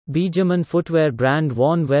Bijaman footwear brand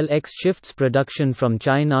Worn Well X shifts production from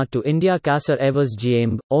China to India. Kasar Evers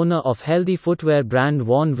Giamb, owner of healthy footwear brand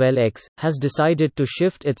Worn Well X, has decided to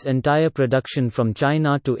shift its entire production from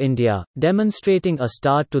China to India, demonstrating a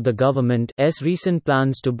start to the government's recent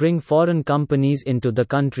plans to bring foreign companies into the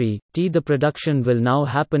country. The production will now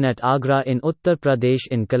happen at Agra in Uttar Pradesh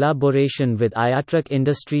in collaboration with IATRAC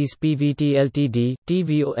Industries PVT Ltd.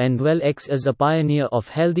 Worn Well X is a pioneer of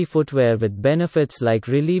healthy footwear with benefits like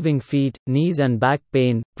relieving feet, knees and back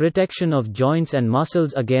pain, protection of joints and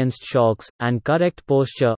muscles against shocks, and correct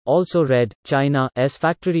posture. Also read, China's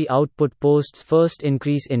factory output posts first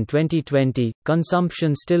increase in 2020,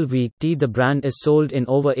 consumption still weak. The brand is sold in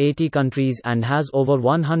over 80 countries and has over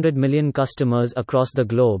 100 million customers across the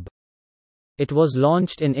globe. It was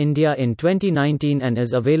launched in India in 2019 and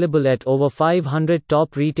is available at over 500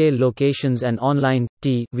 top retail locations and online.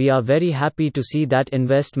 We are very happy to see that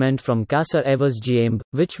investment from Kasar Evers Giamb,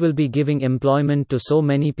 which will be giving employment to so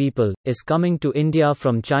many people, is coming to India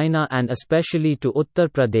from China and especially to Uttar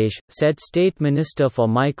Pradesh, said State Minister for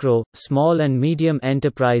Micro, Small and Medium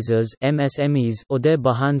Enterprises (MSMEs) Uday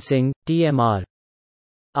Bahan Singh. Tmr.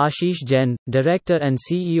 Ashish Jain, director and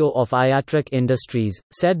CEO of IATRAC Industries,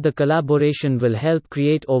 said the collaboration will help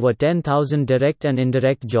create over 10,000 direct and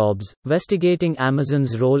indirect jobs. Investigating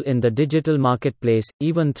Amazon's role in the digital marketplace,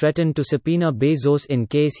 even threatened to subpoena Bezos in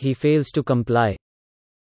case he fails to comply.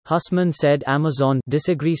 Hussman said Amazon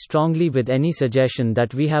disagree strongly with any suggestion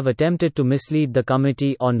that we have attempted to mislead the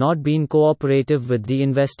committee or not been cooperative with the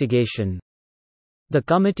investigation. The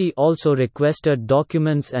committee also requested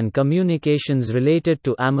documents and communications related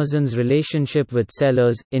to Amazon's relationship with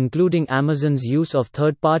sellers, including Amazon's use of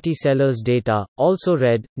third-party sellers' data. Also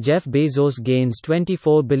read, Jeff Bezos gains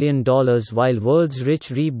 $24 billion while world's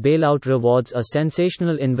rich reap bailout rewards. A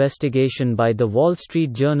sensational investigation by The Wall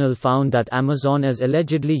Street Journal found that Amazon is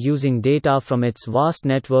allegedly using data from its vast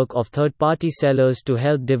network of third-party sellers to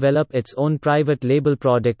help develop its own private label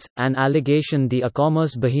products, an allegation the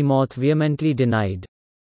e-commerce behemoth vehemently denied.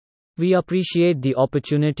 We appreciate the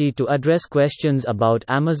opportunity to address questions about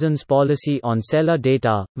Amazon's policy on seller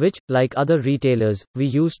data, which, like other retailers, we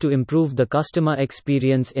use to improve the customer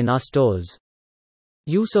experience in our stores.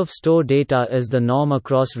 Use of store data is the norm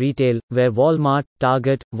across retail, where Walmart,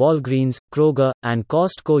 Target, Walgreens, Kroger, and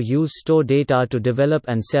Costco use store data to develop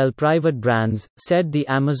and sell private brands, said the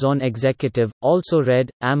Amazon executive. Also read,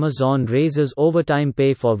 Amazon raises overtime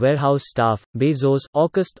pay for warehouse staff. Bezos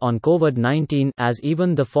focused on COVID-19 as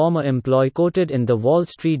even the former employee quoted in the Wall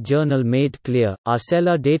Street Journal made clear, our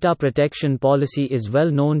seller data protection policy is well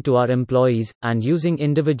known to our employees, and using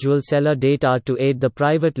individual seller data to aid the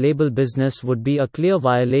private label business would be a clear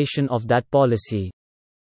violation of that policy.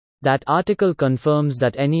 That article confirms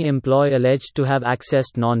that any employee alleged to have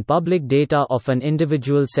accessed non-public data of an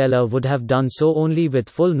individual seller would have done so only with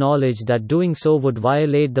full knowledge that doing so would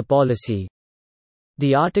violate the policy.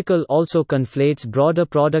 The article also conflates broader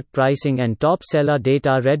product pricing and top seller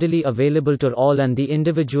data readily available to all and the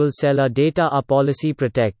individual seller data our policy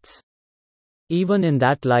protects. Even in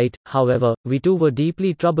that light, however, we too were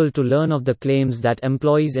deeply troubled to learn of the claims that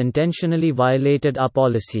employees intentionally violated our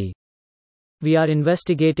policy. We are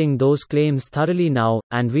investigating those claims thoroughly now,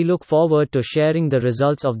 and we look forward to sharing the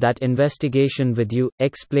results of that investigation with you,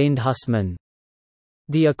 explained Hussman.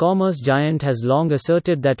 The e-commerce giant has long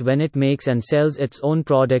asserted that when it makes and sells its own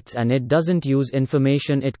products and it doesn't use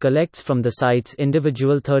information it collects from the site's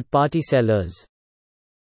individual third-party sellers.